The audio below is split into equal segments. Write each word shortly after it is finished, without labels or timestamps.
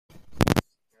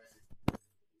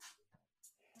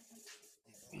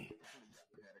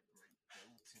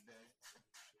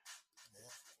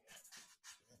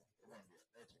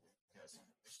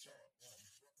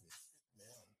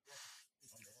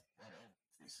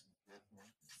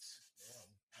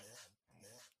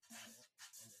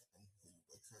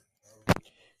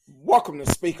Welcome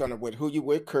to Speak On It with Who You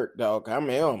With, Kurt Dog. I'm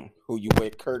M, Who You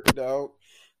With, Kurt Dog.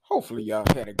 Hopefully y'all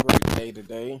had a great day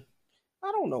today.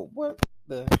 I don't know what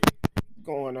the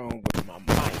going on with my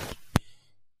mic.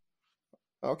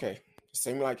 Okay,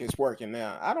 seem like it's working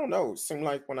now. I don't know. Seem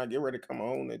like when I get ready to come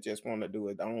on, it just want to do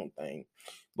its own thing.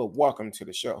 But welcome to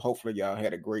the show. Hopefully y'all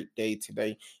had a great day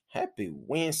today. Happy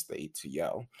Wednesday to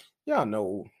y'all. Y'all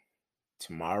know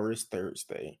tomorrow is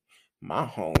Thursday. My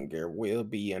homegirl will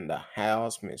be in the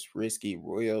house. Miss Risky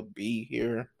will be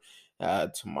here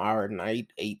tomorrow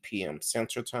night, 8 p.m.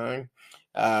 Central Time.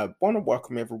 Want to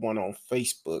welcome everyone on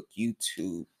Facebook,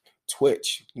 YouTube,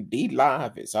 Twitch. D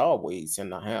Live is always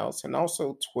in the house, and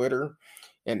also Twitter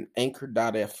and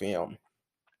Anchor.fm.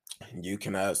 You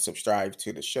can subscribe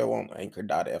to the show on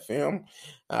Anchor.fm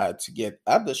to get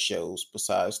other shows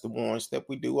besides the ones that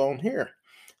we do on here.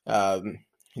 And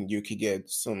you can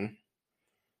get some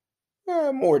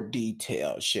more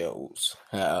detailed shows.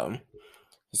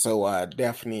 So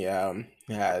definitely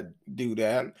do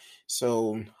that.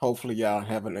 So hopefully y'all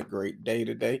having a great day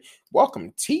today.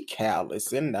 Welcome, T-Cal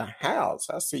is in the house.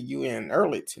 I see you in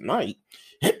early tonight.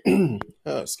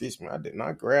 Excuse me, I did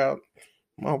not grab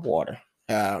my water.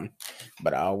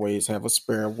 But I always have a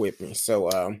spare with me.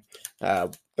 So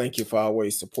thank you for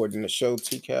always supporting the show,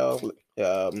 T-Cal.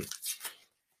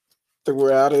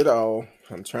 Throughout it all,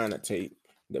 I'm trying to take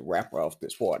the wrapper off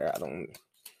this water.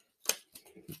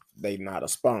 They not a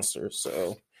sponsor,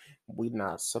 so we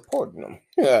not supporting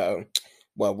them.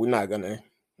 Well, we're not gonna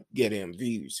get in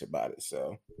views about it,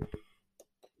 so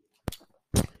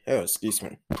excuse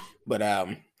me. But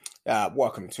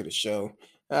welcome to the show.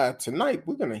 Tonight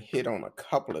we're gonna hit on a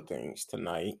couple of things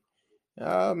tonight.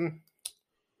 Gonna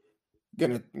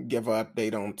give an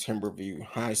update on Timberview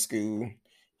High School,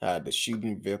 the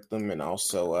shooting victim, and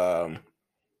also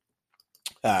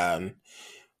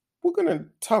we're gonna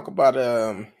talk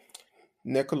about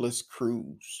Nicholas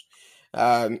Cruz.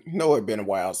 Know it's been a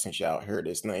while since y'all heard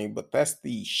his name, but that's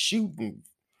the shooting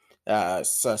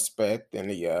suspect, and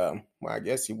well, I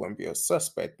guess he wouldn't be a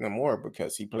suspect no more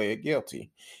because he pled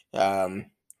guilty. That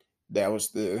was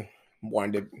the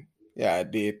one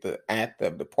that did the act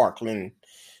of the Parkland,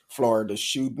 Florida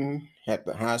shooting at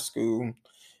the high school.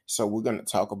 So we're going to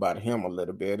talk about him a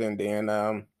little bit, and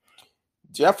then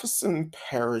Jefferson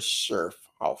Parish Sheriff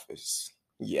Office.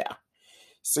 Yeah.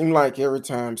 Seems like every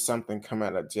time something come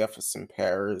out of Jefferson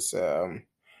Parish,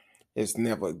 it's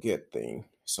never a good thing.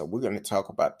 So we're going to talk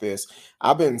about this.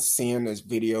 I've been seeing this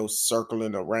video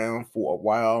circling around for a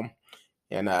while,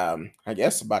 and I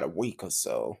guess about a week or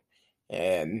so.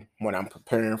 And when I'm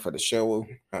preparing for the show,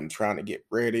 I'm trying to get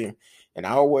ready, and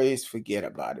I always forget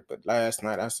about it. But last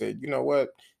night I said, you know what?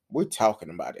 We're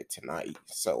talking about it tonight.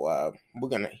 So we're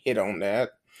going to hit on that.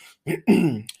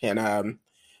 And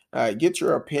get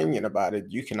your opinion about it.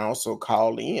 You can also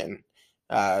call in.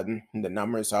 The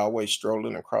number is always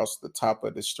strolling across the top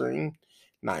of the screen.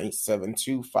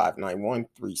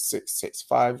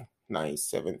 972-591-3665.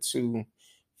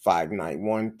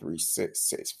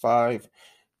 972-591-3665.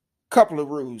 Couple of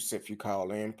rules if you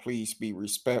call in. Please be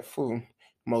respectful.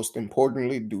 Most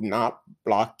importantly, do not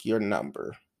block your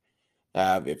number.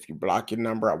 If you block your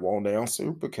number, I won't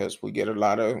answer because we get a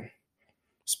lot of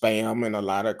spam and a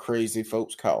lot of crazy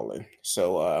folks calling.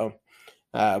 So,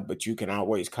 but you can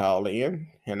always call in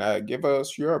and give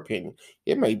us your opinion.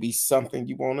 It may be something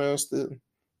you want us to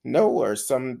know or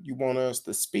something you want us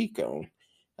to speak on.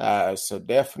 So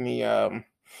definitely,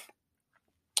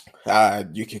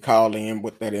 you can call in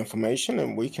with that information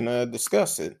and we can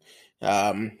discuss it.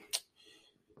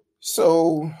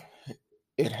 So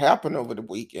it happened over the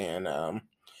weekend. The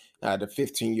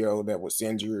 15-year-old that was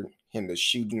injured in the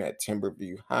shooting at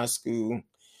Timberview High School.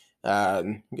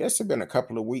 I guess it's been a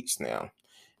couple of weeks now.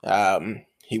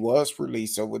 He was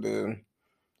released over the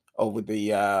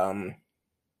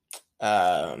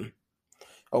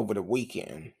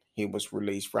weekend. He was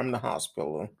released from the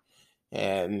hospital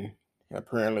and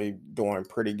apparently doing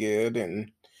pretty good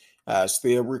and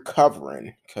still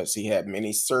recovering because he had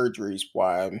many surgeries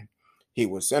while he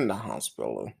was in the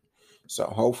hospital. So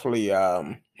hopefully,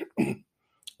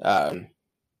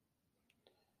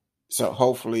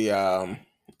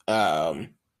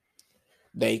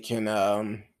 they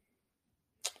can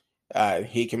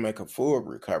he can make a full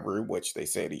recovery, which they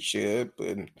said he should,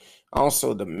 but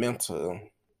also the mental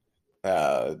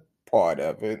part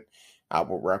of it, I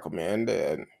would recommend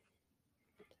that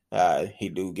he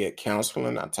do get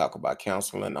counseling. I talk about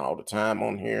counseling all the time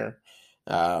on here.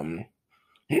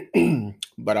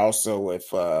 But also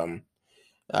if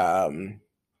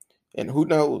and who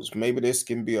knows, maybe this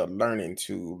can be a learning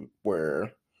tool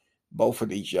where both of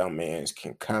these young men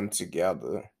can come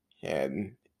together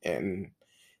and and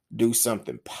do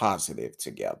something positive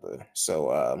together.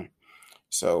 So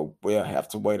we'll have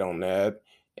to wait on that.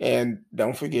 And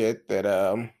don't forget that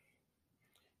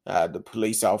the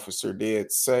police officer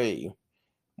did say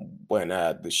when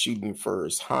the shooting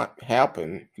first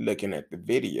happened, looking at the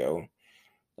video,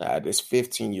 this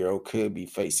 15-year-old could be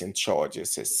facing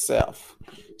charges itself.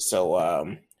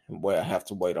 So we'll have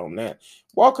to wait on that.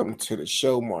 Welcome to the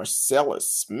show,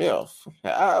 Marcellus Smith.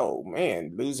 Oh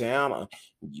man, Louisiana.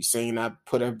 You seen I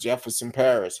put up Jefferson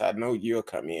Parish. I know you'll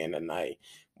come in tonight.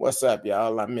 What's up,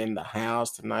 y'all? I'm in the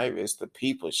house tonight. It's the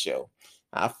People Show.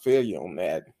 I feel you on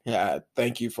that.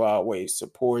 Thank you for always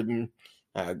supporting,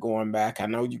 going back. I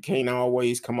know you can't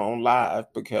always come on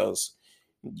live because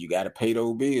you got to pay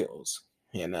those bills.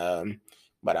 And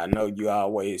but I know you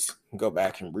always go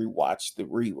back and rewatch the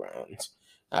reruns.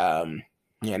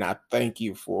 And I thank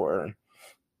you for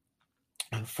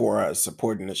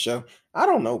supporting the show. I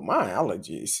don't know, my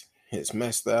allergies is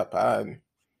messed up.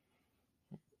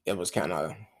 It was kind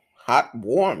of hot,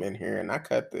 warm in here, and I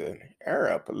cut the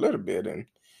air up a little bit, and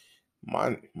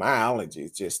my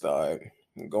allergies just started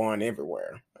going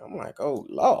everywhere. I'm like, oh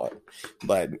Lord,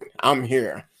 but I'm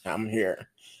here.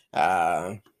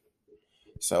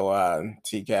 So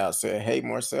T Cal said, "Hey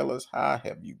Marcellus, how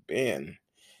have you been?"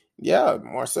 Yeah,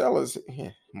 Marcellus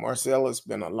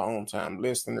been a long time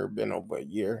listener, been over a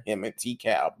year. Him and T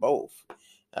Cal both.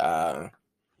 Uh,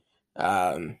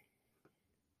 um,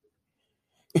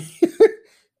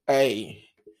 hey,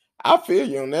 I feel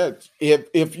you on that.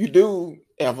 If you do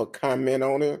ever comment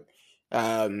on it,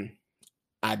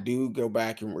 I do go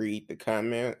back and read the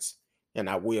comments, and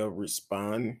I will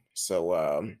respond. So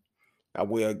I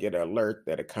will get an alert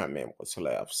that a comment was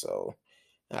left. So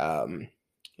um,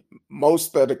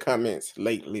 most of the comments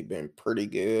lately been pretty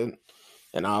good,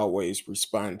 and I always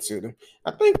respond to them.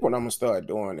 I think what I'm gonna start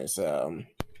doing is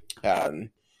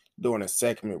doing a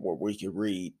segment where we can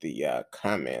read the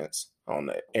comments on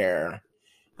the air,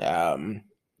 um,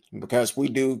 because we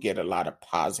do get a lot of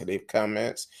positive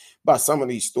comments about some of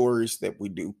these stories that we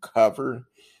do cover.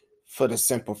 For the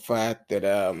simple fact that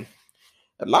a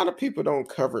lot of people don't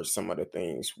cover some of the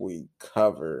things we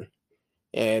cover,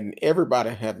 and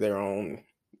everybody have their own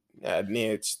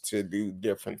niche to do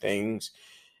different things.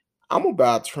 I'm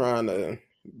about trying to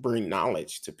bring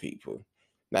knowledge to people.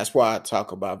 That's why I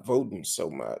talk about voting so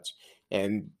much.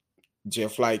 And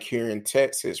just like here in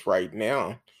Texas right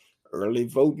now, early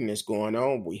voting is going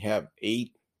on. We have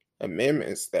 8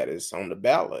 amendments that is on the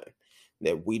ballot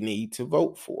that we need to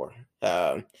vote for.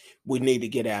 We need to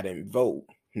get out and vote.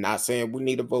 Not saying we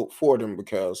need to vote for them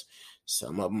because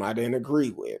some of them I didn't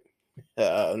agree with.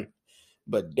 Um,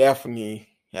 but definitely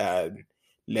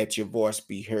let your voice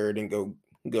be heard and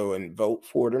go and vote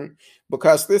for them,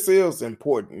 because this is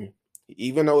important.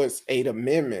 Even though it's 8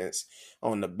 amendments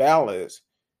on the ballots,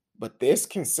 but this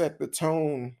can set the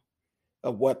tone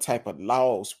of what type of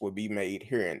laws will be made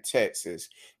here in Texas.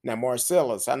 Now,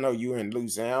 Marcellus, I know you're in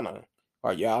Louisiana.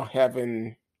 Are y'all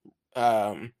having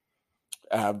um,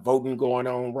 voting going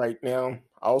on right now?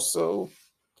 Also,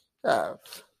 uh,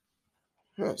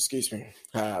 excuse me.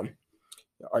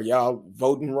 Are y'all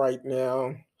voting right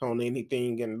now on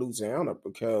anything in Louisiana?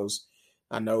 Because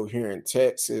I know here in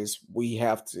Texas, we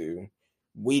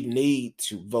need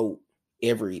to vote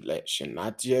every election,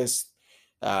 not just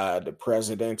the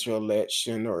presidential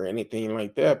election or anything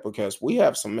like that, because we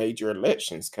have some major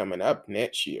elections coming up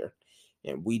next year,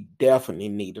 and we definitely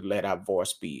need to let our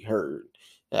voice be heard.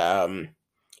 Um,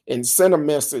 and send a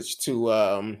message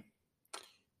to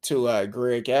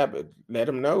Greg Abbott. Let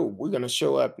him know we're going to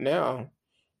show up now,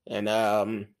 and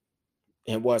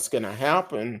what's going to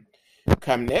happen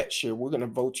come next year, we're going to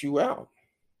vote you out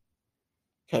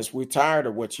because we're tired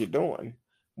of what you're doing,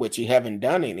 which you haven't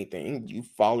done anything. You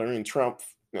following Trump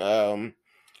um,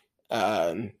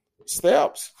 uh,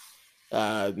 steps.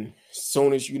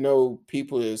 Soon as you know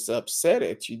people is upset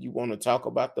at you, you want to talk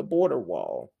about the border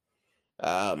wall.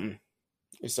 Um,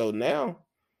 so now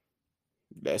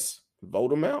let's vote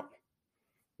them out.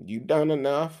 You've done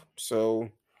enough. So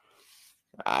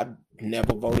I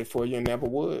never voted for you and never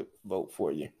would vote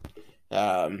for you.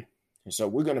 Um, so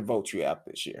we're going to vote you out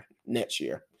next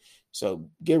year. So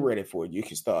get ready for it. You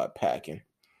can start packing.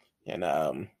 And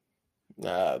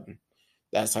uh,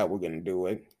 that's how we're going to do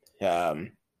it.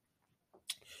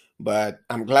 But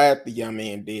I'm glad the young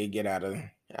man did get out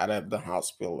of the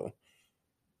hospital.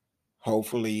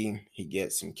 Hopefully he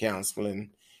gets some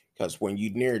counseling, because when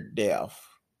you're near death,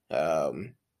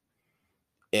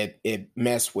 it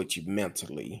messed with you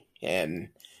mentally. And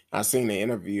I seen an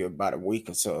interview about a week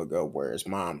or so ago where his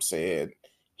mom said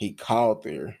he called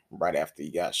her right after he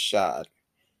got shot,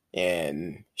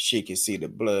 and she could see the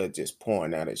blood just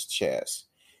pouring out his chest.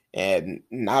 And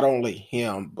not only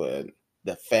him, but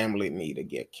the family need to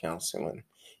get counseling.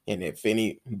 And if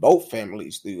both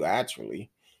families do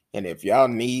actually, and if y'all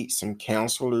need some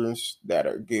counselors that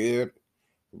are good,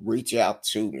 reach out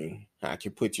to me. I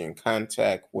can put you in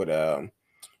contact with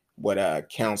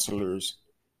counselors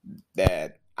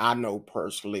that I know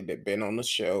personally that been on the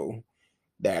show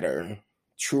that are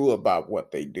true about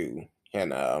what they do,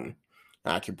 and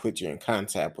I can put you in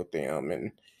contact with them,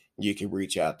 and you can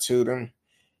reach out to them.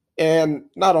 And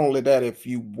not only that, if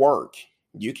you work,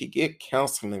 you can get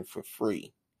counseling for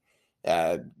free.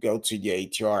 Go to your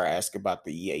HR, ask about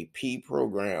the EAP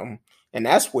program, and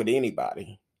that's with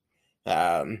anybody.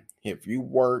 If you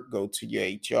work, go to your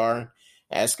HR,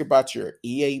 ask about your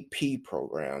EAP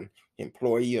program,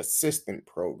 Employee Assistant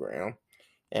Program,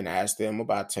 and ask them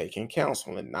about taking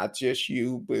counseling. Not just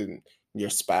you, but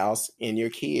your spouse and your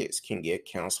kids can get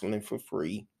counseling for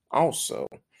free also.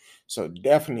 So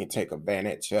definitely take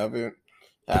advantage of it.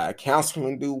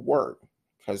 Counseling do work,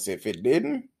 because if it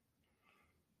didn't,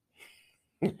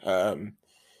 um,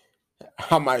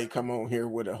 I might come on here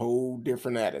with a whole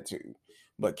different attitude.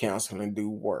 But counseling do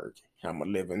work. I'm a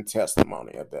living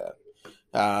testimony of that.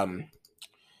 Um,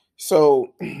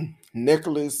 so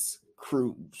Nicholas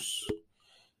Cruz,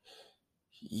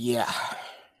 yeah,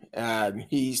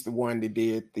 he's the one that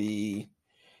did the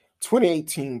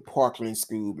 2018 Parkland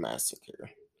School Massacre.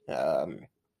 Um,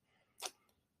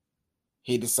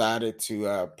 he decided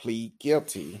to plead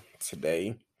guilty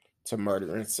today to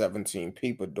murdering 17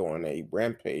 people during a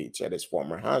rampage at his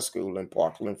former high school in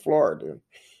Parkland, Florida,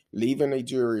 leaving a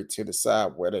jury to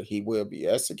decide whether he will be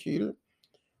executed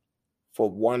for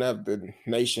one of the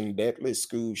nation's deadliest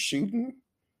school shooting.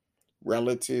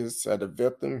 Relatives of the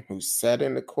victim who sat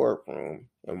in the courtroom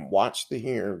and watched the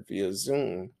hearing via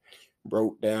Zoom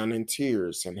broke down in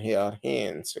tears and held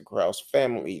hands across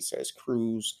families as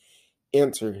Cruz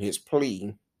entered his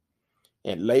plea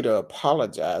and later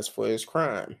apologized for his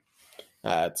crime.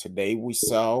 Today we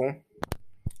saw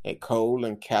a cold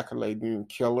and calculating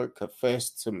killer confess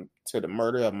to the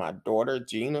murder of my daughter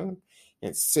Gina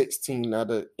and 16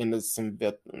 other innocent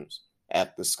victims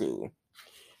at the school.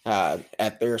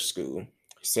 At their school,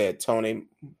 said Tony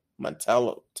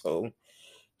Montalto.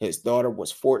 His daughter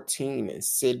was 14 and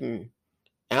sitting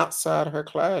outside her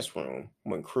classroom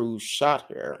when Cruz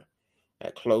shot her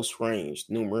at close range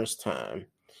numerous times.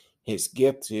 His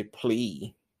guilty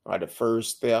plea are the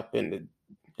first step in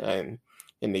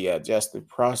the justice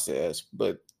process,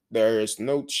 but there is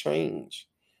no change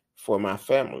for my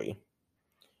family.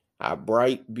 Our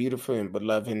bright, beautiful, and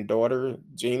beloved daughter,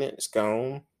 Gina, is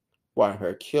gone, while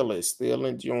her killer is still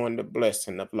enjoying the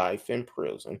blessing of life in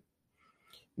prison.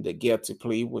 The guilty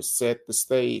plea will set the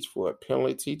stage for a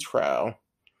penalty trial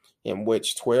in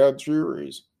which 12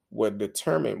 juries will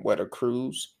determine whether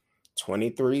Cruz,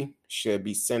 23, should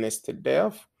be sentenced to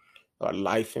death or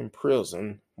life in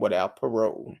prison without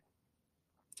parole.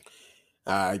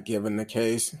 Given the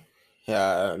case,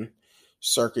 uh,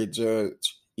 Circuit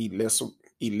Judge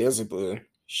Elizabeth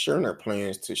Scherner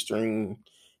plans to string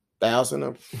thousands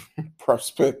of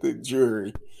prospective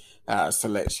jury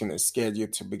selection is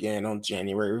scheduled to begin on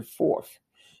January 4th.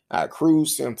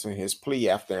 Cruz entered his plea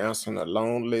after answering a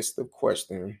long list of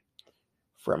questions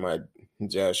from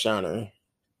Judge Scherner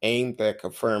aimed at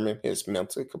confirming his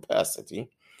mental capacity.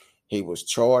 He was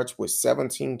charged with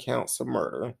 17 counts of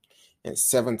murder and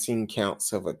 17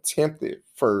 counts of attempted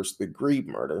first-degree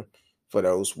murder for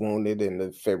those wounded in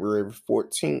the February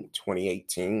 14,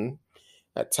 2018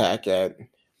 attack at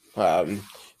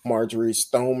Marjory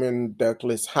Stoneman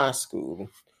Douglas High School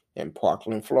in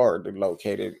Parkland, Florida,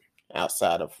 located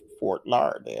outside of Fort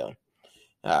Lauderdale.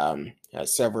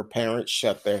 As several parents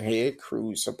shut their head,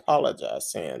 Cruz apologized,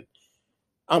 saying,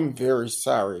 "I'm very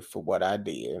sorry for what I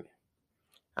did.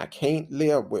 I can't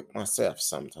live with myself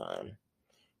sometimes."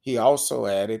 He also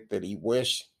added that he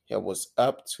wished it was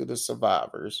up to the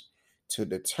survivors to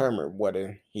determine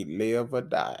whether he lived or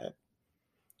died.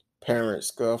 Parents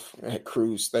scoffed at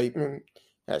Cruz's statement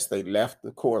as they left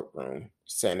the courtroom,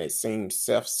 saying it seemed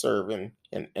self-serving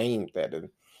and aimed at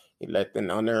it, electing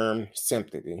unearned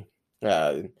sympathy.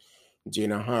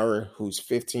 Gina Hara, whose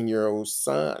 15-year-old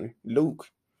son, Luke,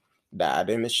 died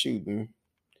in the shooting,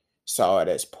 saw it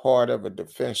as part of a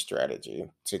defense strategy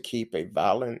to keep a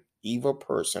violent, evil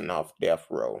person off death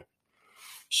row.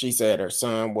 She said her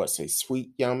son was a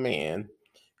sweet young man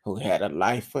who had a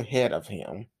life ahead of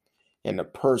him, and the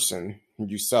person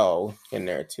you saw in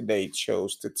there today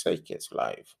chose to take his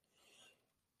life.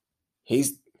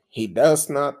 He does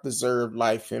not deserve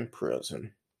life in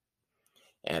prison.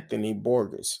 Anthony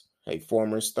Borges, a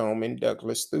former Stoneman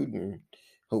Douglas student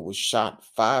who was shot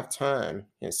 5 times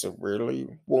and severely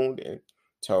wounded,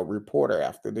 told a reporter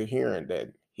after the hearing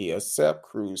that he accepted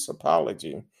Cruz's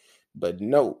apology, but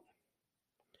note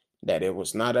that it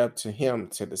was not up to him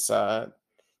to decide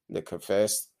the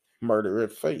confessed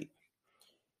murderer's fate.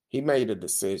 He made a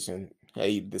decision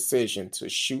to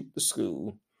shoot the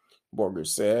school. Borger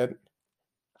said,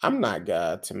 "I'm not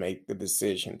God to make the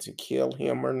decision to kill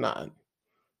him or not.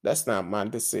 That's not my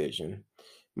decision.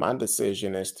 My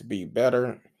decision is to be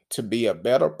better, to be a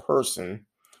better person,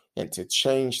 and to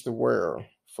change the world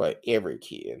for every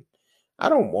kid. I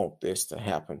don't want this to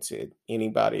happen to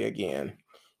anybody again.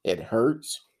 It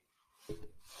hurts.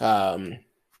 Um,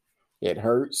 it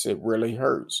hurts. It really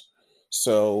hurts.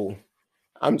 So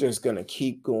I'm just going to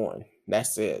keep going.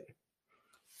 That's it."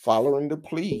 Following the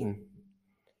plea,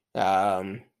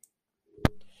 um,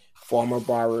 former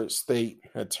Broward State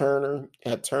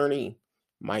attorney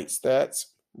Mike Statz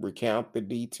recount the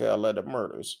detail of the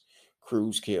murders.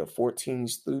 Cruz killed 14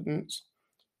 students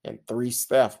and 3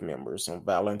 staff members on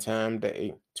Valentine's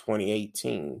Day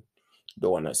 2018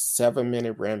 during a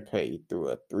 7-minute rampage through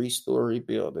a 3-story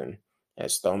building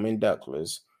at Stoneman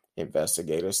Douglas,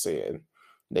 investigators said.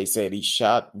 They said he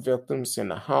shot victims in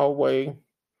the hallway,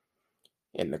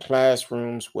 in the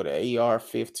classrooms with an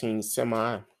AR-15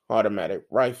 semi-automatic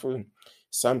rifle,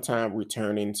 sometime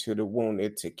returning to the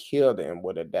wounded to kill them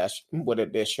with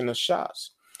additional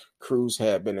shots. Cruz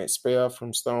had been expelled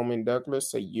from Stoneman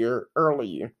Douglas a year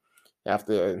earlier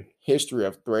after a history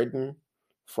of threatening,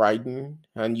 frightening,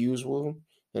 unusual,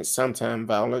 and sometimes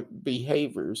violent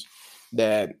behaviors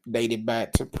that dated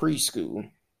back to preschool.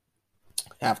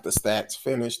 After Statz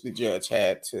finished, the judge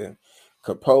had to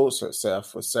compose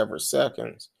herself for several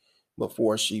seconds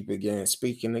before she began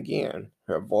speaking again,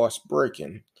 her voice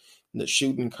breaking. The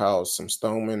shooting caused some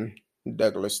Stoneman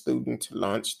Douglas students to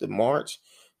launch the March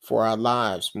for Our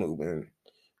Lives movement,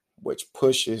 which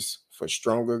pushes for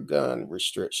stronger gun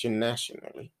restriction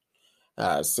nationally.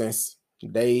 Since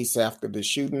days after the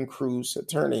shooting, Cruz's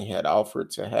attorney had offered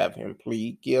to have him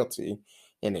plead guilty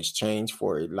in exchange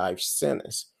for a life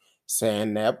sentence,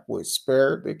 saying that would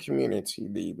spare the community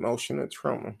the emotional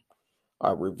trauma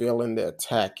of revealing the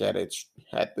attack at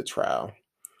the trial.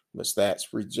 But Statz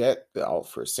rejected the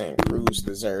offer, saying Cruz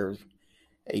deserved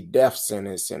a death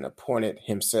sentence and appointed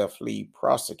himself lead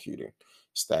prosecutor.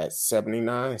 Statz,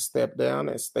 79, stepped down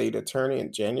as state attorney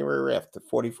in January after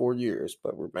 44 years,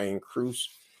 but remained Cruz's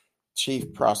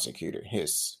chief prosecutor.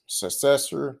 His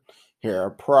successor,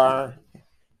 Harold Pryor,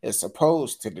 is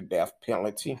opposed to the death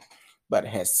penalty, but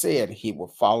has said he will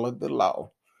follow the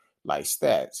law. Like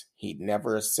Statz, he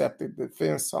never accepted the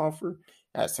defense offer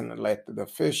as an elected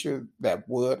official that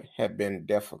would have been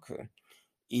difficult,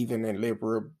 even in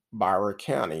liberal Broward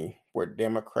County, where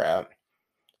Democrat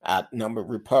outnumbered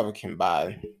Republican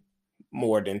by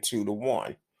more than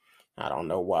 2-1. I don't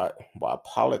know why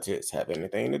politics have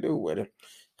anything to do with it.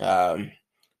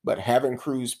 But having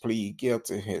Cruz plead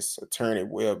guilty, his attorney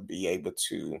will be able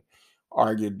to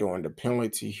argue during the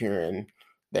penalty hearing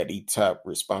that he took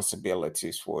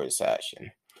responsibilities for his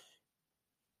action.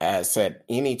 As at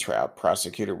any trial,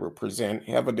 prosecutor will present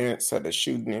evidence of the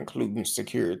shooting, including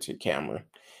security camera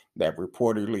that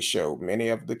reportedly showed many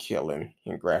of the killing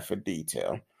in graphic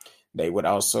detail. They would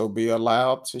also be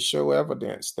allowed to show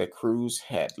evidence that Cruz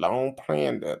had long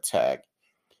planned the attack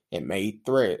and made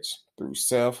threats through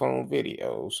cell phone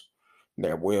videos.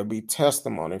 There will be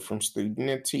testimony from students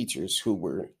and teachers who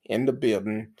were in the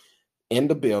building,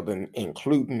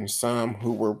 including some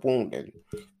who were wounded.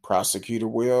 Prosecutor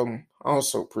will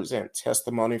also present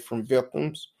testimony from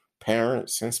victims,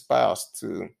 parents, and spouse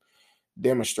to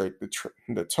demonstrate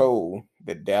the toll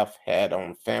the death had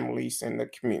on families and the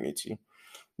community.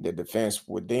 The defense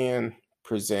would then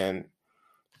present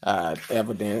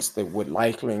evidence that would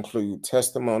likely include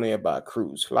testimony about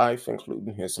Cruz's life,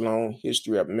 including his long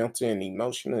history of mental and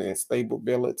emotional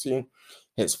instability,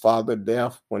 his father's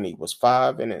death when he was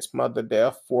 5, and his mother's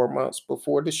death 4 months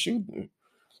before the shooting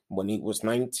when he was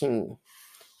 19.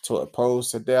 To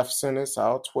oppose the death sentence,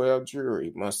 all 12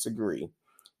 jury must agree.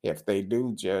 If they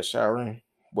do, Judge Sharon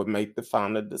would make the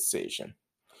final decision.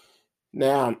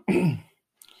 Now,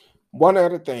 one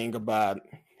other thing about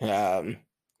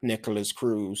Nikolas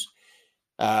Cruz,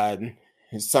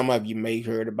 some of you may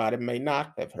heard about it, may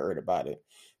not have heard about it,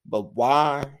 but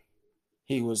why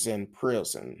he was in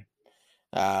prison.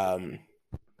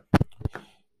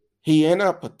 He ended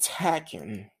up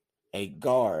attacking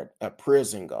a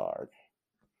prison guard.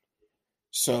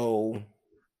 So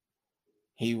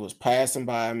he was passing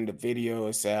by him. The video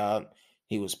is out.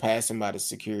 He was passing by the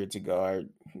security guard.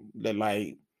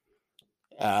 The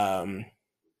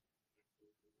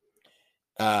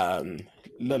Um,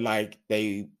 looked like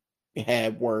they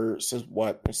had words of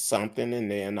what something, and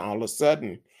then all of a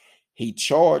sudden he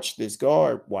charged this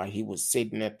guard while he was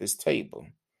sitting at this table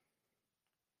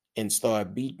and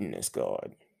started beating this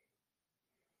guard.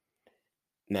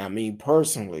 Now, me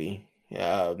personally,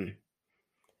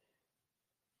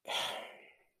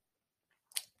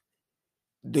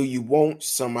 do you want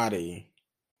somebody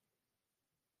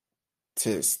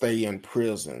to stay in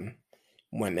prison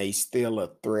when they still a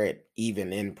threat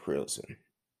even in prison?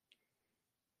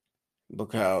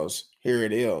 Because here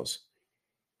it is.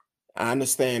 I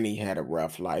understand he had a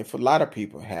rough life. A lot of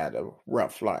people had a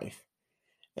rough life,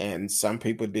 and some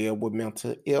people deal with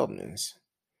mental illness.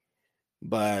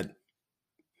 But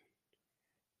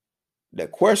the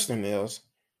question is,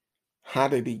 how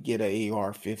did he get an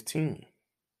AR-15?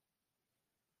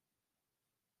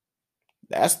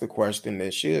 That's the question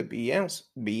that should be asked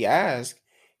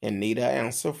and need an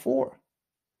answer for.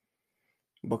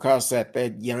 Because at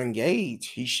that young age,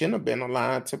 he shouldn't have been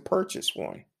allowed to purchase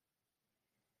one.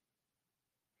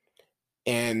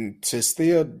 And to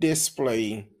still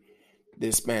display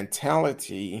this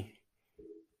mentality,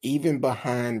 even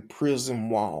behind prison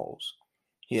walls,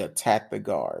 he attacked the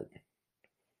guard.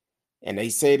 And they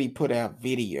said he put out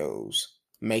videos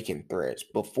making threats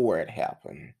before it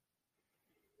happened.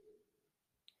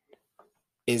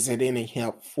 Is it any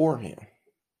help for him?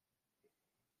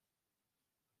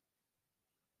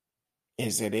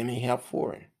 Is it any help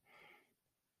for him?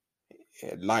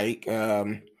 Like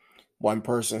one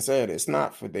person said, it's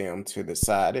not for them to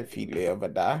decide if he live or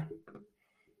die.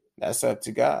 That's up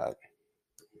to God.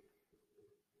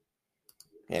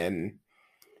 And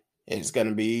it's going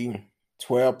to be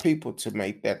 12 people to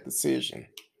make that decision.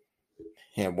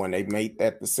 And when they make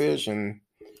that decision,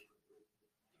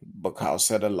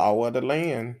 because of the law of the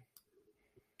land,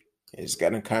 it's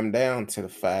going to come down to the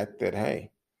fact that, hey,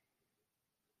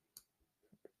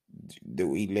 do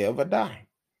we live or die?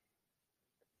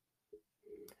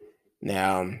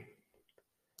 Now,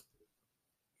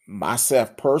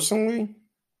 myself personally,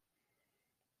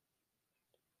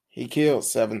 he killed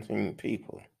 17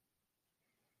 people.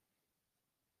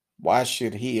 Why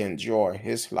should he enjoy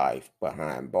his life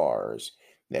behind bars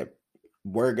that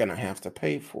we're going to have to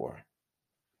pay for?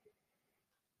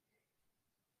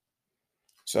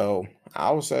 So I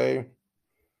would say,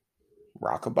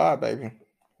 rockabye, baby.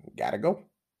 Gotta go.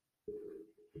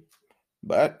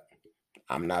 But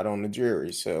I'm not on the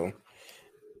jury, so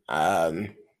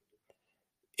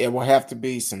it will have to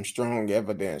be some strong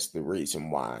evidence the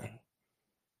reason why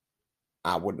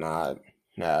I would not,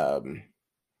 I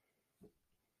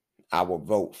would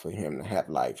vote for him to have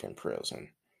life in prison.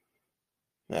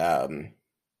 There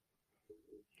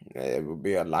would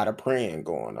be a lot of praying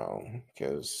going on,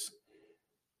 because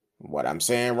what I'm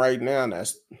saying right now,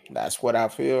 that's what I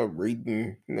feel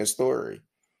reading the story.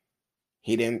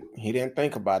 He didn't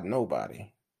think about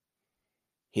nobody.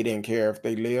 He didn't care if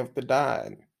they lived or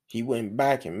died. He went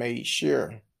back and made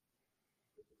sure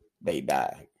they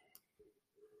died.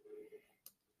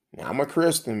 Now, I'm a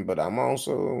Christian, but I'm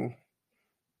also,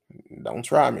 don't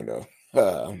try me though.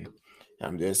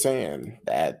 I'm just saying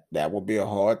that will be a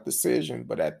hard decision,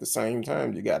 but at the same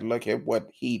time, you got to look at what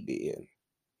he did.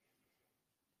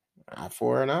 Eye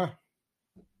for an eye.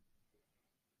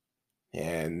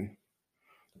 And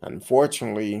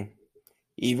unfortunately,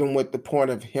 even with the point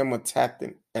of him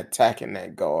attacking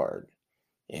that guard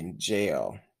in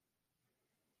jail,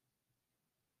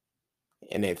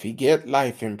 and if he get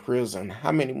life in prison,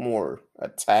 how many more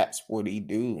attacks would he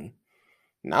do?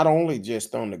 Not only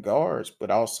just on the guards,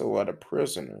 but also other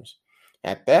prisoners.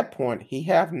 At that point, he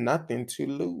have nothing to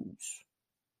lose.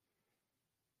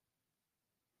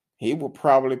 He would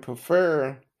probably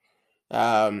prefer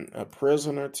a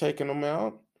prisoner taking him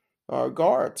out or a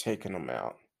guard taking him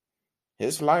out.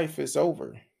 His life is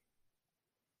over.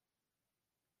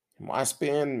 Why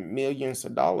spend millions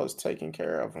of dollars taking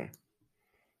care of him?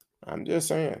 I'm just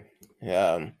saying.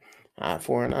 Eye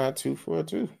for an eye, tooth for a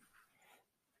tooth.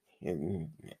 And,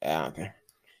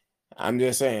 I'm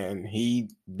just saying,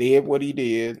 he did what he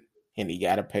did, and he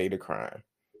got to pay the crime.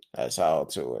 That's all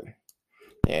to it.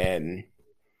 And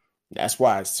that's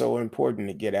why it's so important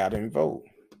to get out and vote.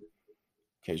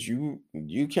 Because you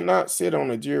cannot sit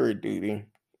on a jury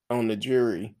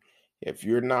if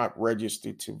you're not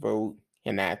registered to vote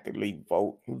and actively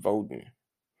voting.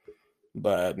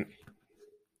 But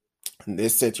in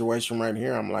this situation right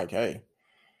here, I'm like, hey,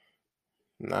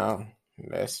 no,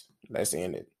 let's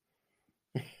end it.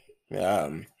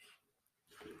 And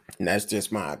that's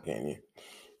just my opinion.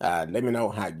 Let me know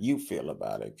how you feel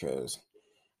about it, because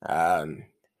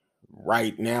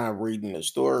right now, reading the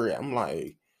story, I'm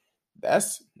like,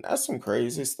 That's some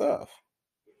crazy stuff.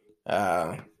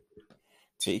 Uh,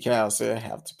 T. Cal said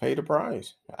have to pay the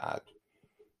price.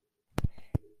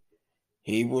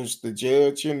 He was the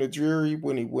judge and the jury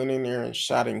when he went in there and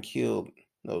shot and killed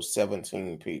those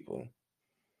 17 people.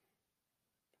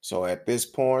 So at this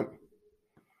point,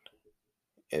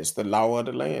 it's the law of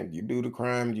the land. You do the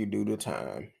crime, you do the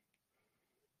time.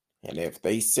 And if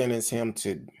they sentence him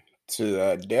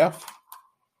to death,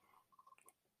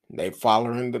 they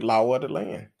following the law of the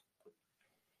land.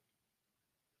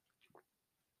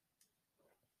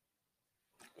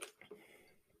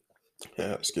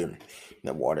 Yeah, excuse me.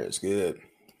 The water is good.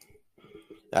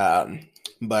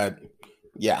 But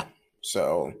yeah,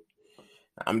 so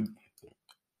I'm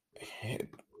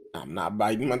I'm not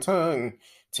biting my tongue.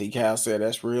 T. Cal said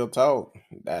that's real talk.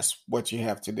 That's what you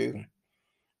have to do.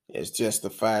 It's just the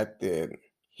fact that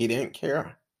he didn't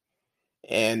care.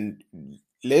 And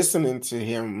listening to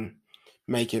him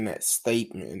making that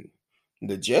statement,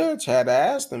 the judge had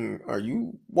asked him, are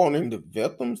you wanting the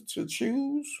victims to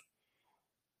choose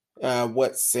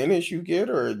what sentence you get,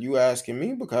 or are you asking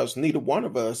me? Because neither one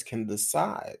of us can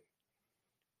decide.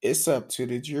 It's up to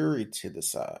the jury to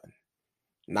decide,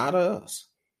 not us.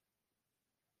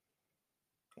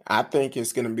 I think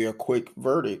it's going to be a quick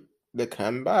verdict to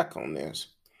come back on this.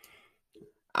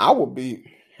 I would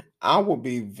be I would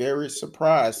be very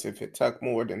surprised if it took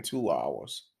more than 2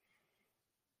 hours.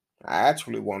 I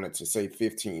actually wanted to say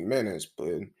 15 minutes,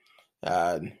 but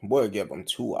we'll give them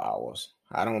 2 hours.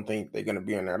 I don't think they're going to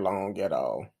be in there long at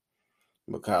all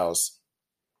because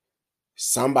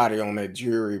somebody on that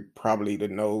jury probably to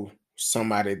know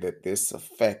somebody that this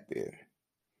affected,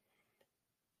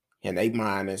 and their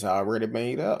mind is already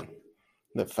made up.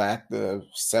 The fact of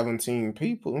 17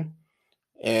 people,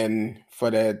 and for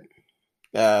that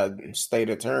state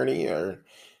attorney or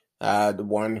the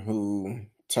one who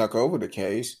took over the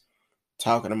case,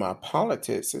 talking about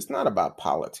politics. It's not about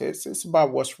politics. It's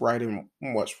about what's right and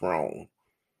what's wrong.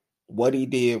 What he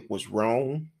did was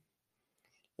wrong,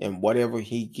 and whatever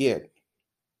he get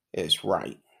is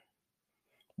right.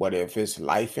 Whether if it's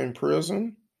life in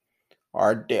prison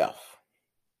or death,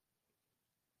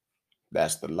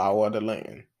 that's the law of the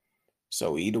land.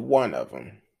 So either one of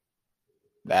them,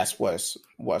 that's what's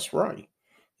right.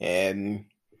 And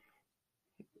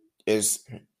it's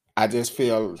I just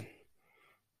feel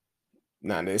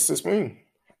now this is me.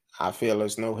 I feel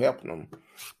there's no helping them.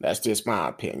 That's just my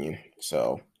opinion.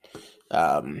 So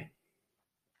um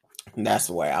that's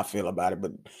the way I feel about it.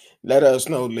 But let us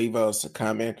know, leave us a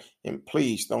comment, and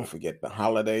please don't forget the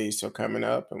holidays are coming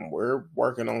up, and we're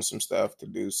working on some stuff to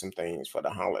do some things for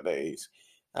the holidays.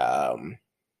 Um,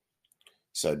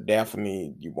 so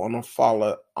definitely, you want to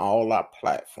follow all our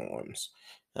platforms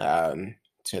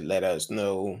to let us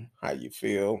know how you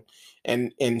feel,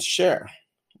 and share,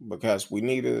 because we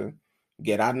need to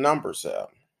get our numbers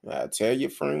up. Tell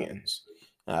your friends,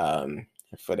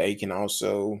 for they can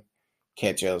also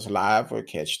catch us live or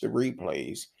catch the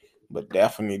replays. But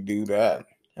definitely do that.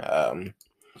 Um,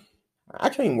 I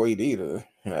can't wait either.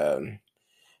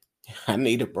 I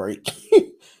need a break.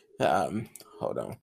 um, Hold on.